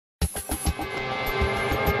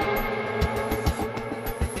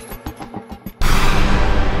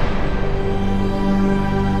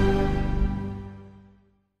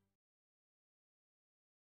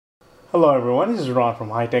Hello everyone, this is Ron from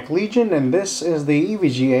High Tech Legion, and this is the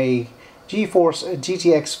EVGA GeForce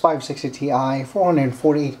GTX 560 Ti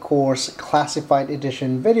 448 cores classified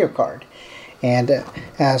edition video card. And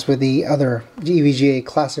as with the other EVGA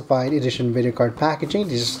classified edition video card packaging,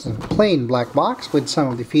 this is a plain black box with some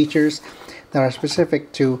of the features that are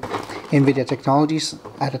specific to NVIDIA technologies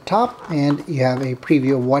at the top, and you have a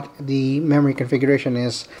preview of what the memory configuration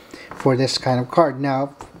is for this kind of card.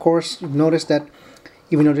 Now, of course, you've noticed that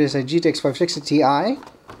even though this is a GTX 560 Ti,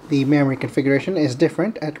 the memory configuration is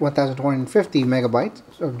different at 1250 megabytes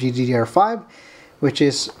of GDDR5, which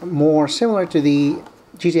is more similar to the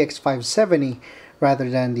GTX 570 rather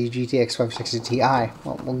than the GTX 560 Ti.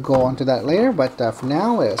 Well, we'll go on to that later, but for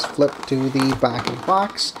now, let's flip to the back of the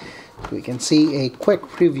box. We can see a quick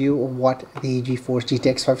preview of what the GeForce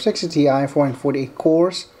GTX 560 Ti 448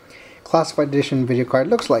 cores classified edition video card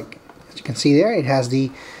looks like. As you can see there, it has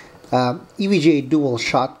the EVGA dual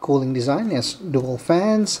shot cooling design. It has dual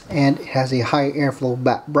fans, and it has a high airflow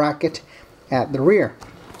bracket at the rear.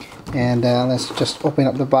 And let's just open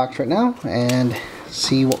up the box right now and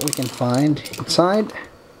see what we can find inside.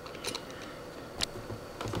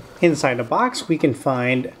 Inside the box we can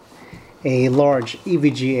find a large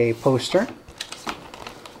EVGA poster,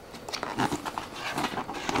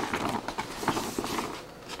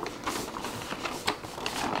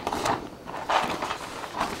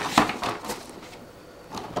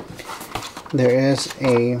 there is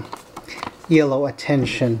a yellow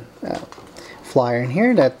attention flyer in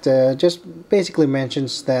here that just basically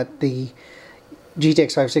mentions that the GTX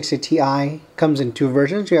 560 Ti comes in two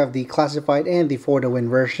versions. You have the classified and the for-the-win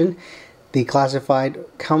version. The classified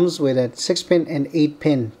comes with a 6-pin and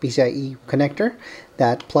 8-pin PCIe connector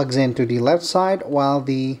that plugs into the left side, while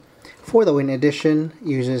the for-the-win edition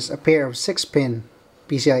uses a pair of 6-pin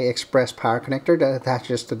PCI Express power connector that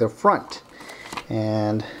attaches to the front.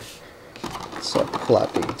 And so pull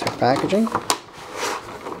out the entire packaging.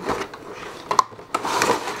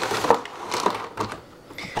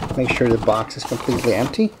 Make sure the box is completely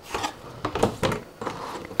empty.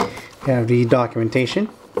 You have the documentation.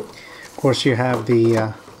 Of course, you have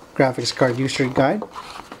the graphics card user guide.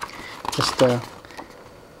 Just a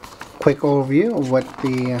quick overview of what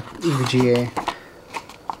the EVGA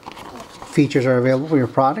features are available for your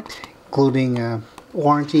product, including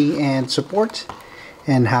warranty and support,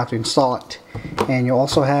 and how to install it. And you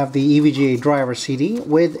also have the EVGA driver CD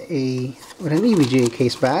with an EVGA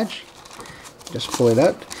case badge. Just pull it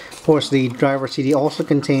out. Of course, the driver CD also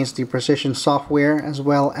contains the precision software as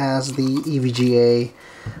well as the EVGA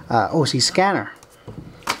OC scanner.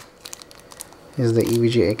 Here's the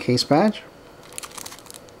EVGA case badge.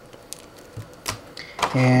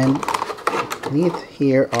 And beneath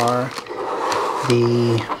here are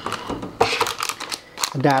the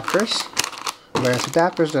adapters. Various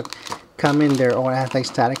adapters that come in their own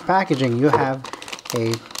anti-static packaging. You have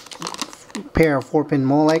a pair of 4-pin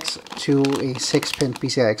Molex to a 6-pin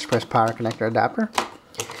PCI Express power connector adapter.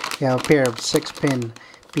 You have a pair of 6-pin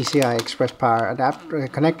PCI Express power adapter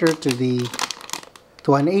connector to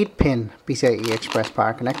an 8-pin PCIe Express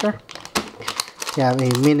power connector. You have a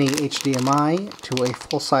mini HDMI to a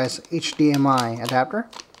full-size HDMI adapter.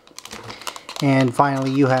 And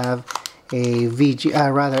finally, you have a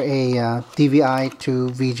DVI to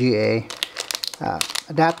VGA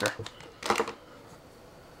adapter.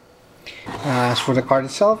 As for the card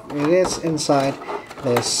itself, it is inside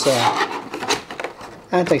this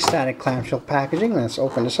anti-static clamshell packaging. Let's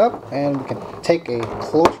open this up and we can take a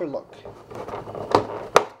closer look.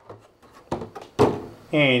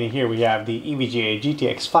 And here we have the EVGA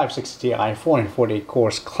GTX 560 Ti 448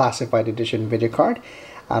 cores classified edition video card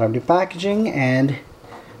out of the packaging. And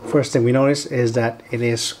first thing we notice is that it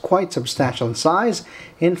is quite substantial in size.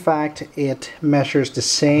 In fact, it measures the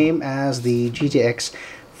same as the GTX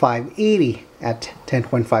 580 at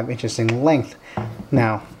 10.5 inches in length.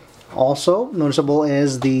 Now, also noticeable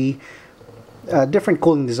is the different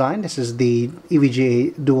cooling design. This is the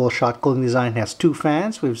EVGA dual shot cooling design. It has two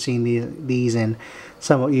fans. We've seen these in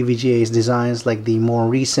some of EVGA's designs, like the more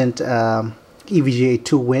recent EVGA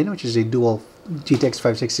 2-Win, which is a dual GTX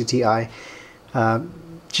 560 Ti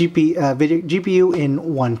GPU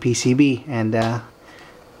in one PCB. And you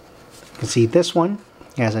can see this one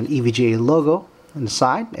has an EVGA logo on the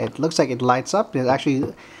side. It looks like it lights up. It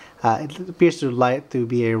actually it appears to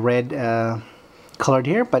be a red colored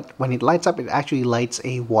here, but when it lights up, it actually lights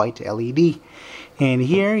a white LED. And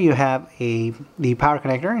here you have the power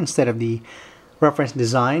connector instead of the reference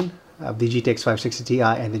design of the GTX 560 Ti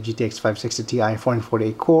and the GTX 560 Ti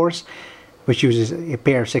 448 cores. which uses a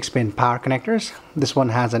pair of 6-pin power connectors. This one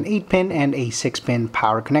has an 8-pin and a 6-pin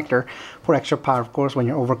power connector for extra power. Of course, when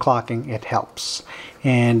you're overclocking, it helps.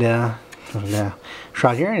 And the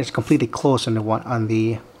shroud here is completely closed on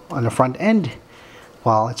the front end,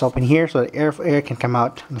 while it's open here, so that air can come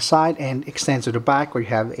out on the side and extends to the back, where you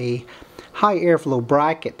have a high airflow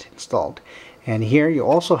bracket installed. And here you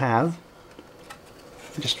also have,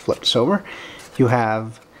 just flip this over, you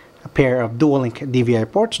have a pair of dual link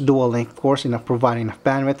Dvi ports. Dual link, of course, providing enough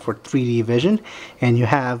bandwidth for 3D vision. And you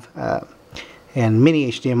have a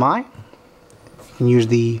mini HDMI. You can use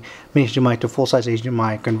the mini HDMI to full-size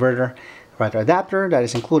HDMI converter, right, adapter that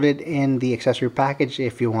is included in the accessory package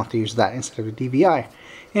if you want to use that instead of the DVI.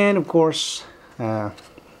 And of course, you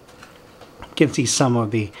can see some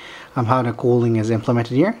of the how the cooling is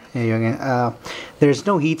implemented here. There's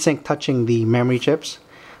no heatsink touching the memory chips,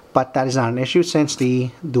 but that is not an issue since the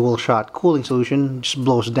dual shot cooling solution just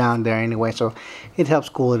blows down there anyway, so it helps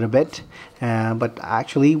cool it a bit. But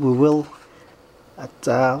actually, we will.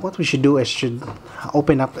 What we should do is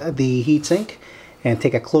open up the heatsink and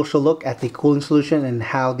take a closer look at the cooling solution and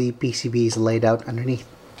how the PCB is laid out underneath.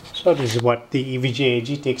 So this is what the EVGA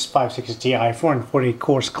GTX 560 Ti 448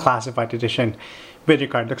 cores classified edition video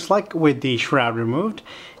card looks like with the shroud removed.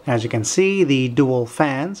 As you can see, the dual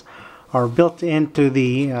fans are built into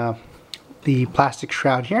the plastic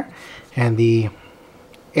shroud here, and the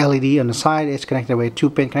LED on the side is connected with a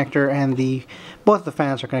 2-pin connector, and both the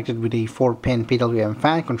fans are connected with a 4-pin PWM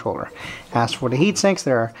fan controller. As for the heat sinks,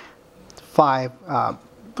 there are 5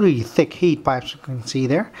 pretty thick heat pipes you can see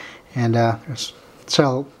there, and there's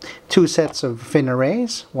 2 sets of fin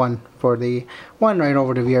arrays, one right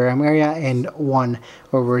over the VRM area and one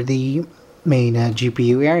over the main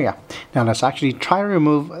GPU area. Now let's actually try to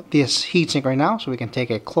remove this heatsink right now so we can take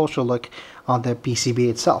a closer look on the PCB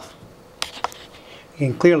itself. You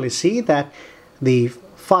can clearly see that the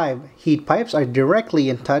 5 heat pipes are directly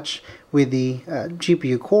in touch with the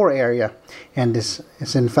GPU core area, and this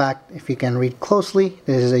is, in fact, if you can read closely,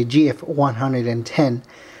 this is a GF110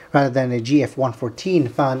 rather than a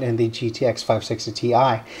GF114 found in the GTX 560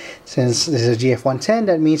 Ti. Since this is a GF110,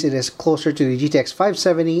 that means it is closer to the GTX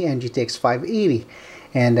 570 and GTX 580,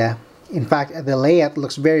 and in fact the layout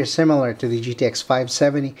looks very similar to the GTX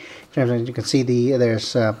 570. You can see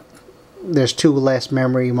there's 2 less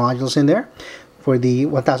memory modules in there for the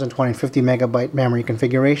 1050 megabyte memory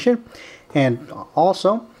configuration. And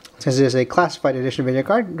also, since it is a classified edition video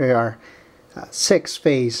card, there are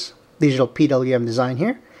 6-phase digital PWM design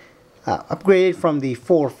here, upgraded from the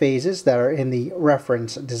 4 phases that are in the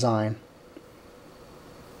reference design.